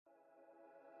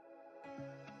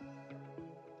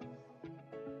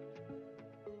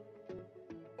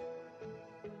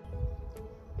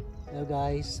Hello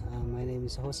guys, my name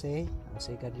is Jose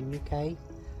Garden UK.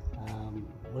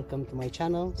 Welcome to my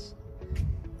channel.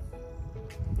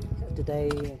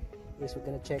 Today is we're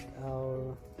gonna check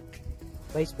our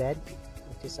raised bed,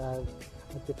 which is I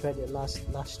prepared it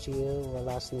last year or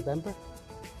last November,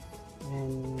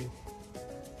 and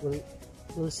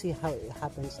we'll see how it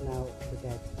happens now the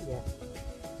bed. Yeah,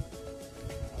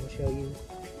 I'll show you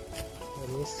what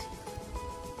it is.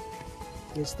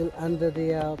 It's still under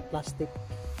the plastic.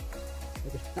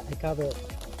 I cover it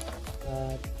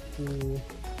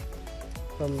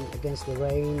from against the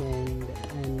rain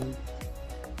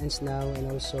and snow,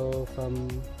 and also from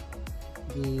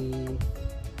the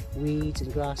weeds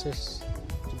and grasses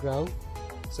to grow,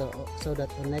 so that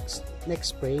the next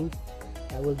spring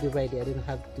I will be ready. I don't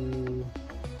have to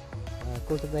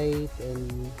cultivate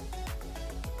and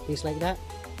things like that,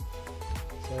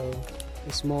 so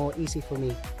it's more easy for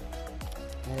me.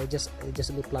 Just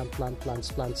do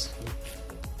plants.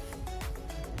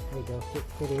 There you go.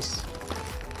 It is.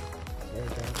 There you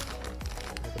go.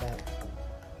 Look at that.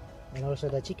 And also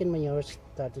the chicken manure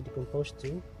start to decompose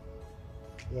too.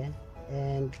 Yeah.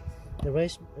 And the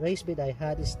raised bed I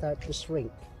had is start to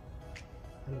shrink.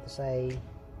 And because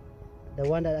the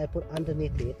one that I put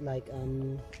underneath it, like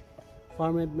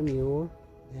farm manure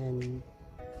and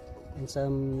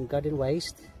some garden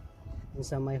waste and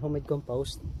some my homemade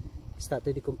compost, start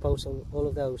to decompose all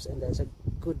of those, and that's a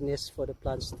goodness for the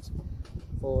plants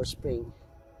for spring,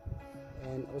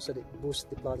 and also it boosts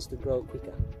the plants to grow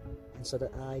quicker, and so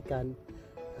that I can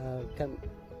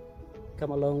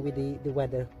come along with the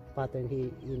weather pattern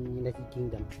here in United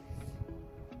Kingdom.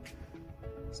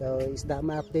 So is that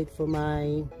my update for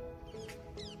my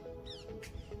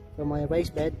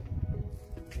raised bed,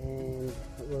 and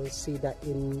we'll see that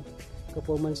in a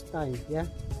couple of months time. Yeah,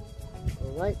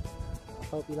 alright, I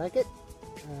hope you like it,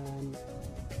 and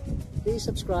please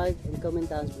subscribe and comment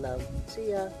down below.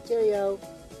 See ya, cheerio.